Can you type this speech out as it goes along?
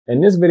In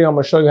this video, I'm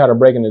going to show you how to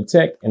break into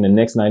tech in the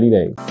next 90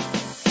 days.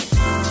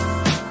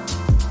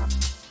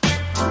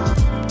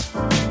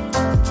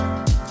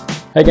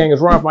 Hey gang,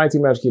 it's Ron from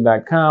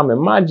ITMagicKey.com, and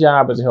my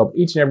job is to help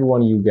each and every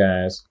one of you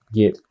guys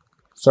get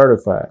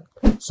certified.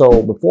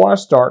 So before I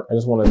start, I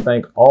just want to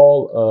thank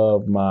all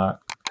of my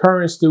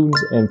current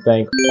students and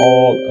thank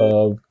all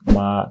of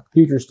my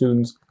future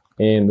students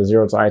in the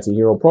Zero to IT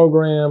Hero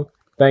program.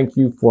 Thank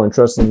you for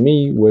entrusting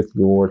me with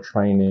your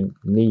training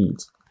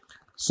needs.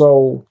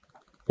 So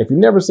if you've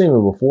never seen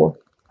me before,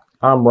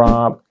 I'm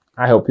Rob.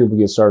 I help people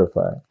get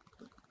certified.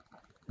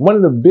 One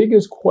of the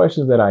biggest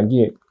questions that I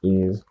get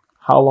is,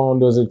 how long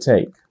does it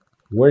take?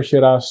 Where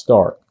should I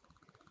start?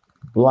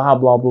 Blah,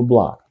 blah, blah,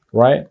 blah,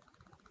 right?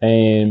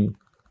 And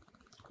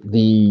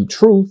the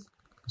truth,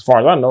 as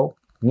far as I know,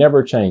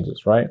 never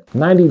changes, right?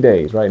 90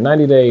 days, right?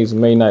 90 days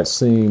may not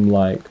seem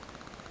like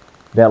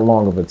that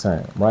long of a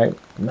time, right?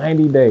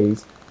 90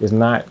 days is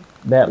not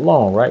that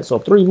long, right? So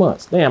 3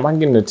 months, damn, I can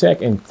get into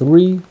tech in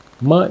 3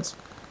 months.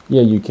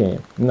 Yeah, you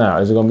can. Now,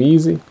 is it gonna be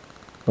easy?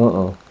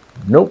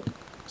 Nope.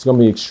 It's gonna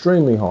be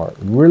extremely hard,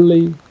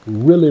 really,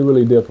 really,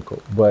 really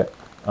difficult. But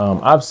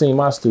I've seen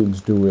my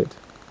students do it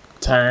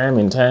time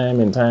and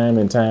time and time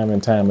and time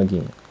and time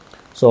again.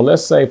 So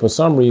let's say for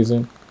some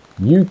reason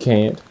you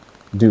can't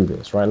do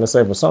this, right? Let's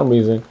say for some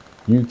reason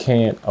you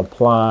can't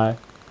apply,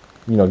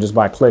 just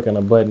by clicking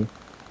a button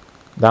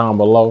down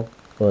below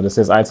that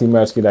says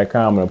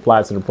ITMagicKey.com and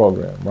apply to the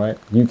program, right?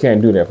 You can't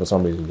do that for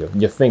some reason.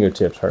 Your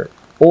fingertips hurt.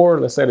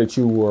 Or let's say that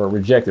you were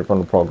rejected from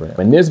the program.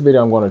 In this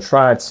video, I'm going to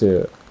try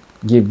to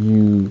give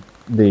you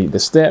the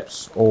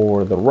steps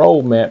or the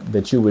roadmap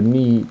that you would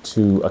need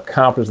to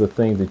accomplish the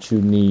things that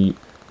you need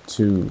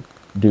to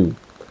do.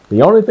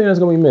 The only thing that's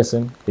going to be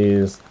missing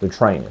is the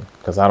training,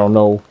 because I don't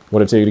know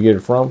where to tell you to get it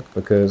from,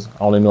 because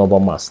I only know about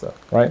my stuff,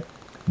 right?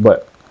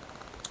 But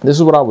this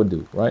is what I would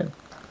do, right?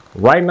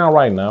 Right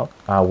now,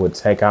 I would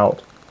take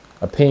out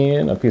a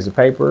pen, a piece of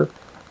paper,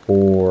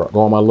 or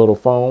go on my little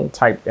phone,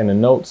 type in the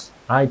notes,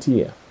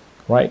 ITF,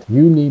 right?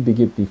 You need to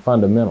get the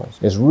fundamentals.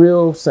 It's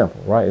real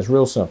simple, right? It's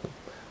real simple.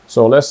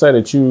 So let's say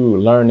that you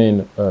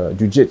learning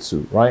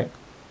jujitsu, right?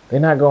 They're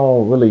not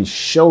going to really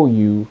show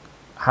you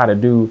how to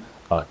do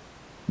a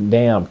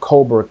damn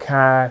Cobra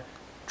Kai,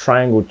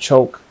 triangle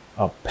choke,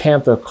 a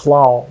panther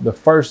claw the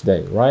first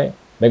day, right?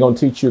 They're going to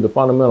teach you the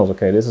fundamentals.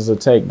 Okay, this is a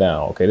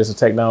takedown. Okay, this is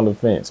a takedown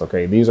defense.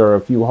 Okay, these are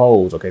a few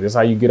holds. Okay, this is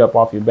how you get up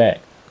off your back,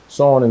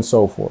 so on and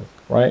so forth,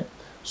 right?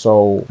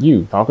 So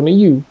talking to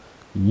you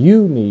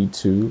need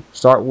to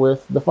start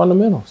with the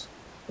fundamentals.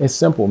 It's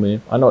simple,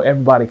 man. I know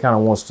everybody kind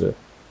of wants to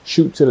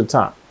shoot to the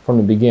top from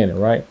the beginning,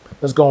 right?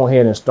 Let's go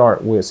ahead and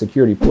start with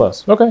Security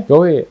Plus. Okay,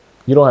 go ahead.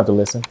 You don't have to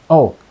listen.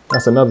 Oh,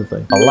 that's another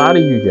thing. A lot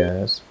of you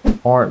guys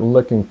aren't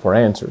looking for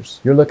answers.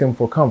 You're looking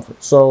for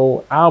comfort.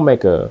 So I'll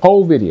make a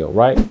whole video,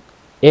 right?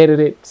 Edit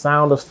it,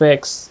 sound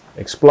effects,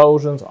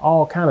 explosions,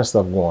 all kind of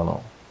stuff going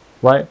on,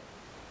 right?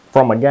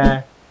 From a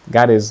guy,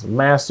 got his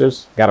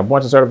master's, got a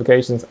bunch of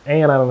certifications,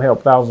 and I done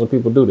helped thousands of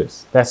people do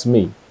this. That's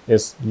me.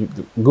 You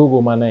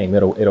Google my name,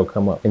 it'll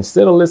come up.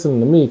 Instead of listening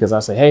to me, because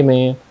I say, hey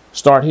man,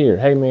 start here.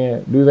 Hey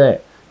man, do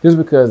that. Just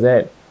because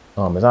that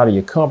is out of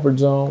your comfort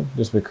zone,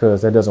 just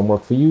because that doesn't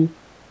work for you,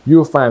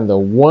 you'll find the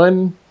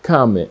one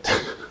comment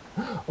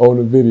on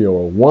the video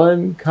or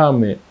one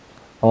comment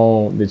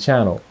on the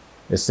channel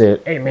that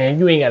said, hey man,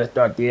 you ain't got to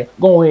start there.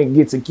 Go ahead and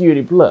get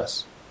Security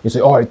Plus. You say,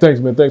 all right,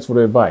 thanks man, thanks for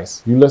the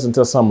advice. You listen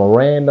to some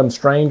random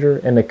stranger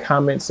in the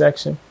comment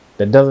section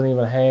that doesn't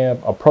even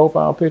have a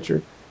profile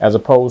picture, as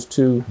opposed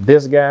to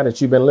this guy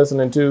that you've been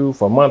listening to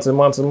for months and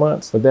months and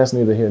months. But that's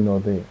neither here nor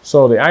there.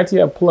 So the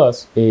ITF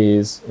Plus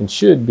is and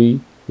should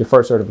be your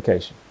first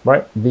certification,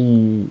 right?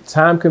 The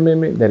time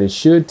commitment that it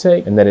should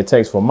take and that it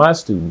takes for my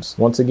students,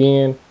 once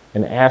again,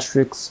 an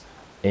asterisk,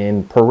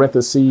 in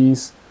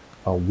parentheses,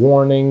 a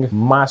warning,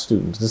 my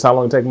students. This is how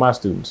long it takes my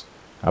students.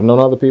 I've known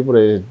other people that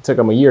it took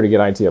them a year to get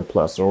ITF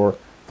Plus, or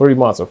 3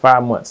 months or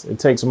 5 months. It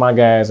takes my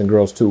guys and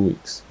girls 2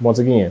 weeks. Once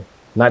again,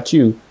 not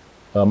you,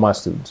 my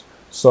students.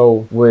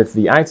 So with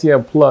the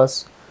ITF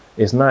Plus,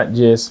 it's not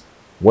just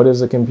what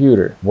is a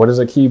computer, what is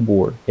a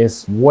keyboard.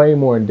 It's way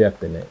more in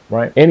depth than that,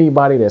 right?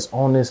 Anybody that's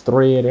on this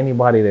thread,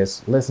 anybody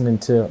that's listening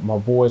to my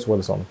voice,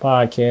 whether it's on the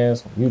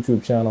podcast, on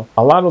YouTube channel,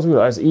 a lot of those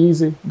people, it's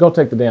easy. Go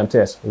take the damn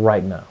test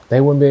right now. They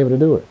wouldn't be able to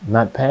do it,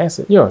 not pass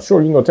it. Yeah, sure,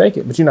 you can go take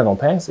it, but you're not gonna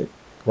pass it,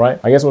 right?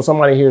 I guess when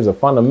somebody hears the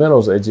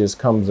fundamentals, it just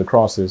comes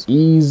across as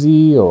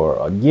easy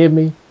or a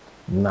gimme.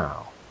 No.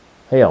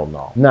 Hell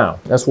no. Now,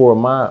 that's where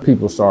my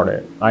people start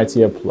at,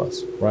 ITF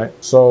Plus, right?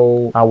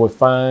 So I would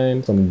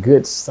find some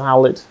good,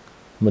 solid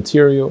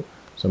material,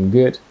 some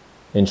good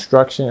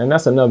instruction. And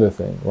that's another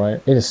thing, right?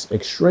 It is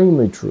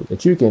extremely true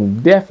that you can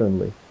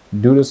definitely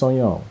do this on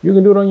your own. You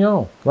can do it on your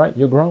own, right?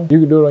 You're grown. You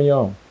can do it on your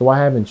own. So why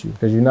haven't you?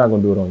 Because you're not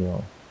going to do it on your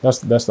own.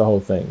 That's the whole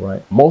thing,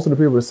 right? Most of the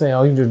people that say,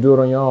 oh, you can just do it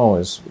on your own.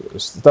 It's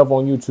stuff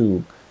on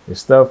YouTube. It's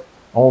stuff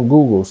on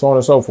Google, so on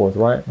and so forth,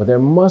 right? But there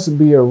must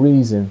be a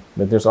reason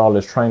that there's all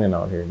this training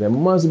out here. There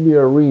must be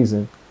a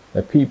reason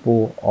that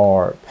people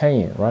are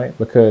paying, right?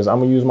 Because I'm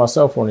gonna use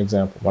myself for an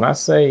example. When I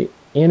say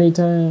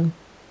anytime,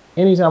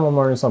 Anytime I'm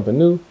learning something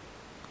new,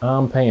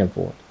 I'm paying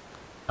for it.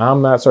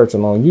 I'm not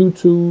searching on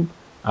YouTube.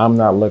 I'm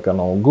not looking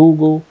on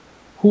Google.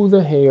 Who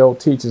the hell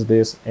teaches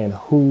this and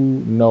who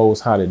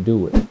knows how to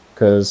do it?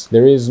 Because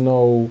there is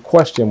no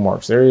question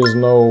marks. There is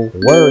no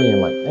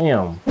worrying like,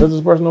 damn, does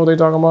this person know what they're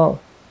talking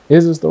about?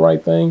 Is this the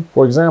right thing?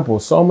 For example,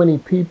 so many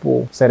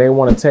people say they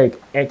want to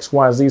take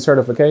XYZ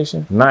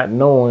certification, not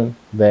knowing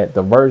that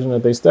the version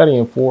that they're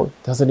studying for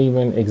doesn't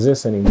even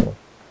exist anymore.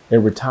 They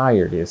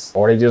retired this,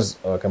 or they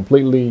just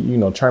completely,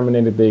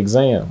 terminated the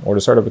exam or the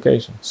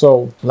certification.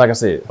 So like I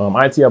said,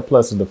 ITF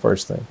Plus is the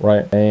first thing,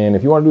 right? And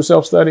if you want to do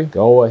self-study,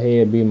 go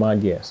ahead, be my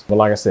guest. But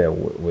like I said,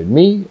 with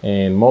me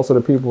and most of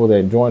the people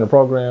that join the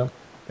program,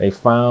 they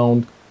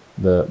found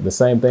the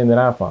same thing that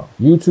I found.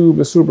 YouTube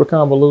is super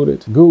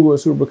convoluted. Google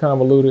is super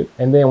convoluted.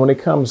 And then when it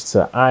comes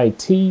to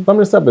IT, some of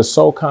this stuff is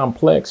so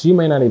complex, you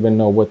may not even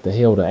know what the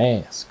hell to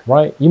ask,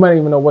 right? You might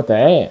even know what to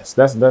ask.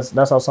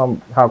 That's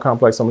how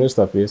complex some of this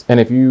stuff is. And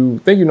if you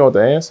think you know what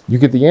to ask, you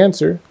get the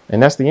answer,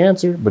 and that's the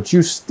answer, but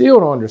you still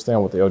don't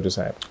understand what the hell just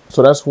happened.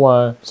 So that's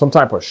why some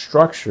type of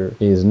structure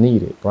is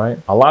needed, right?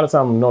 A lot of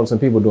times I'm noticing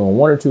people doing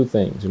one or two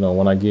things,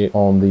 when I get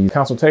on the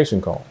consultation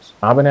calls.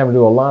 I've been having to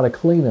do a lot of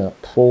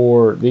cleanup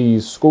for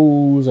these schools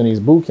and these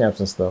boot camps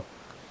and stuff,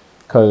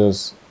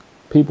 because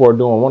people are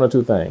doing one or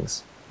two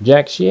things.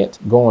 Jack shit,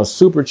 going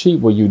super cheap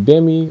with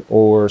Udemy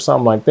or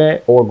something like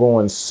that, or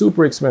going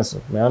super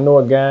expensive. Man, I know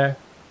a guy,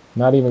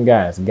 not even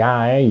guys,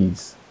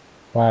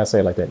 why I say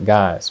it like that,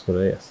 guys with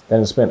an S, that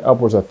has spent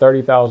upwards of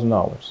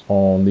 $30,000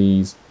 on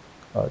these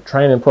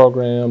training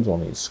programs,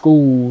 on these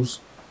schools,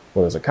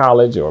 whether it's a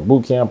college or a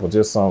boot camp or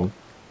just some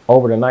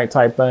over the night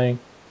type thing,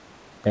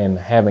 and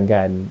haven't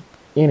gotten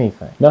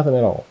anything, nothing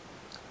at all.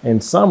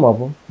 And some of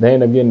them, they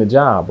end up getting the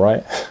job,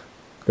 right?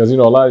 Because, a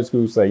lot of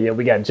schools say, yeah,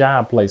 we got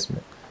job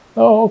placement.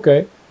 Oh,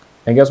 okay.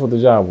 And guess what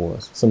the job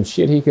was? Some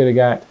shit he could have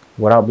got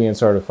without being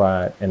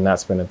certified and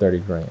not spending 30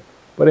 grand.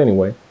 But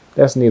anyway,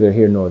 that's neither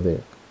here nor there.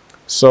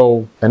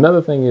 So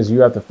another thing is you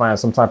have to find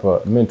some type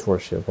of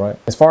mentorship, right?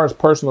 As far as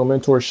personal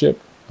mentorship,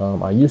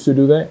 I used to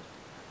do that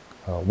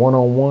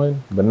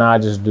one-on-one, but now I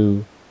just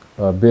do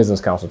business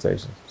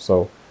consultations.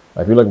 So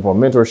if you're looking for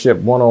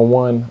mentorship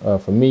one-on-one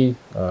for me,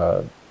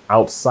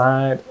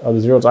 outside of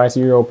the Zero to IT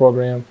Hero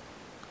program,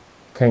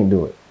 can't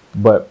do it.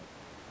 But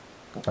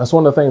that's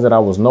one of the things that I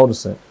was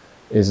noticing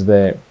is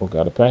that,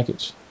 got a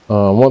package.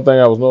 One thing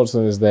I was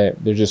noticing is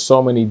that there's just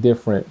so many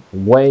different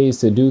ways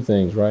to do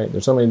things, right?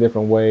 There's so many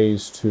different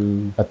ways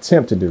to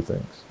attempt to do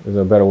things, is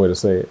a better way to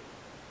say it.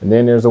 And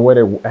then there's a way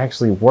that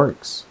actually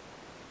works,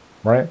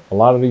 right? A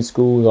lot of these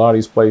schools, a lot of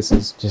these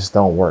places just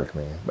don't work,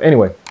 man. But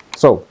anyway,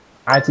 so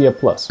ITF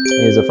Plus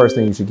is the first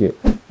thing you should get.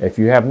 If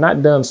you have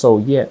not done so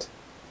yet,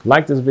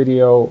 like this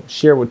video,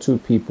 share with 2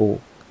 people,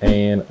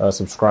 and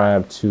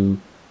subscribe to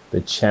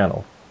the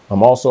channel.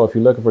 Also, if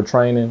you're looking for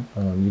training,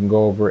 you can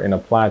go over and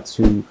apply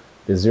to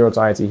the Zero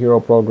to IT Hero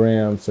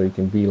program, so you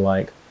can be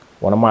like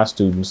one of my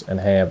students and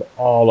have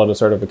all of the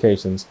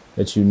certifications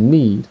that you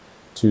need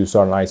to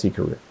start an IT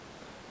career.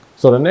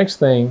 So the next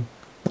thing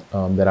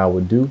that I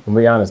would do, to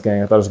be honest,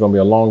 gang, I thought it was going to be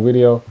a long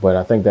video, but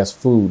I think that's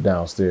food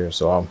downstairs,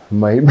 so I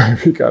might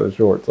be kind of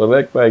short. So the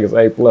next thing is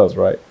A+,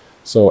 right?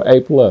 So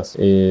A+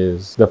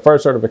 is the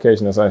first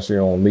certification that's actually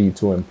going to lead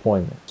to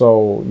employment.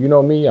 So you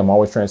know me, I'm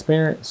always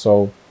transparent.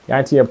 So the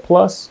ITF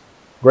Plus,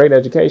 great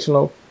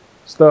educational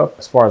stuff.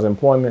 As far as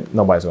employment,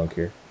 nobody's going to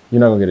care. You're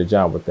not going to get a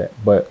job with that.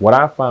 But what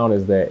I found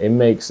is that it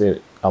makes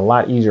it a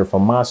lot easier for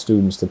my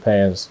students to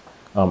pass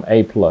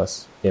A+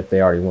 if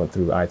they already went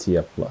through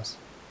ITF Plus.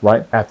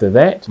 Right after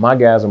that, my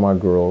guys and my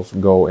girls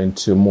go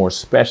into more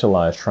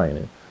specialized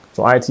training.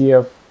 So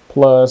ITF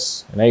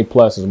Plus and A+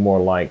 is more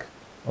like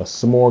a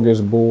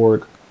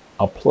smorgasbord,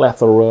 a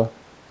plethora,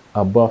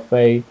 a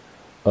buffet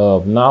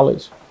of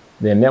knowledge.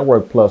 Then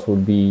Network Plus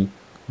would be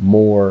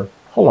more,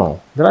 hold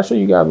on, did I show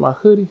you guys my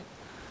hoodie?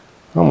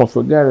 I almost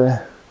forgot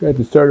I got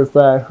the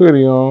certified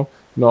hoodie on.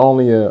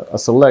 Only a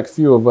select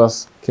few of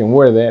us can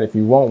wear that. If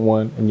you want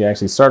one and you're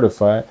actually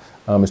certified,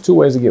 there's 2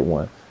 ways to get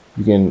one.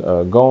 You can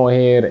go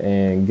ahead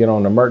and get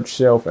on the merch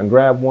shelf and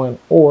grab one,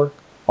 or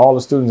all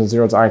the students in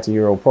Zero to IT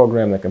Hero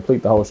program that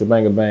complete the whole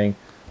shebang,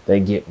 they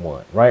get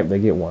one, right? They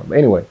get one. But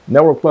anyway,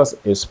 Network Plus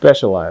is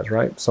specialized,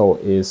 right? So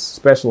it's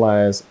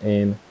specialized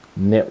in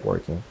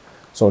networking.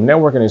 So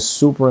networking is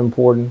super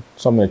important,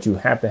 something that you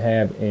have to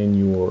have in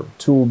your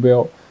tool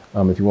belt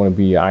if you want to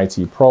be an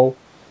IT pro.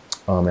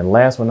 And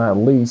last but not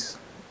least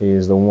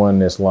is the one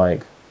that's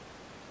like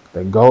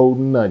the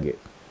golden nugget.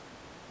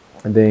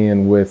 And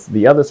then with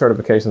the other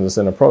certifications that's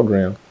in the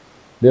program,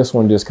 this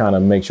one just kind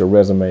of makes your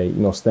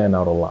resume, stand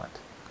out a lot.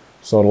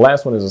 So the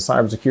last one is a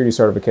cybersecurity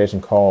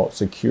certification called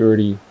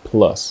Security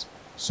Plus.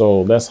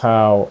 So that's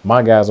how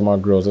my guys and my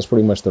girls, that's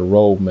pretty much the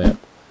roadmap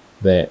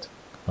that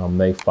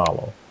they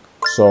follow.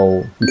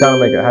 So you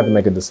kind of have to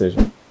make a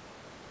decision.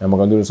 Am I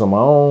going to do this on my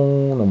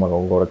own? Am I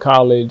going to go to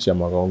college?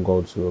 Am I going to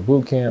go to a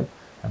boot camp?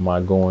 Am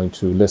I going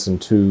to listen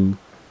to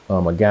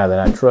a guy that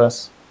I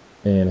trust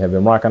and have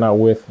been rocking out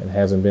with and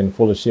hasn't been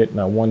full of shit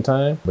not one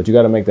time? But you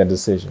got to make that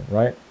decision,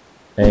 right?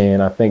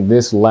 And I think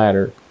this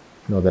latter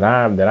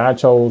that I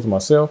chose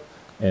myself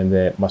and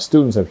that my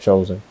students have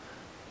chosen.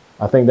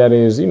 I think that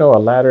is, a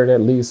ladder that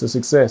leads to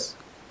success.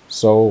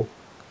 So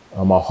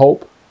I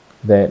hope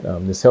that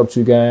this helps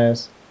you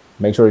guys.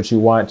 Make sure that you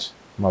watch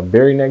my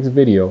very next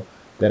video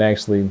that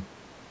actually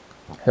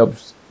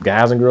helps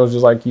guys and girls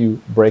just like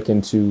you break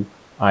into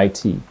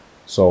IT.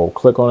 So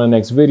click on the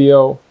next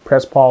video,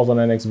 press pause on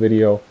the next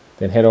video,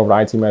 then head over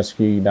to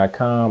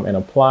itmasterkey.com and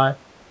apply.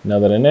 And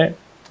other than that,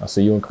 I'll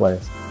see you in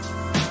class.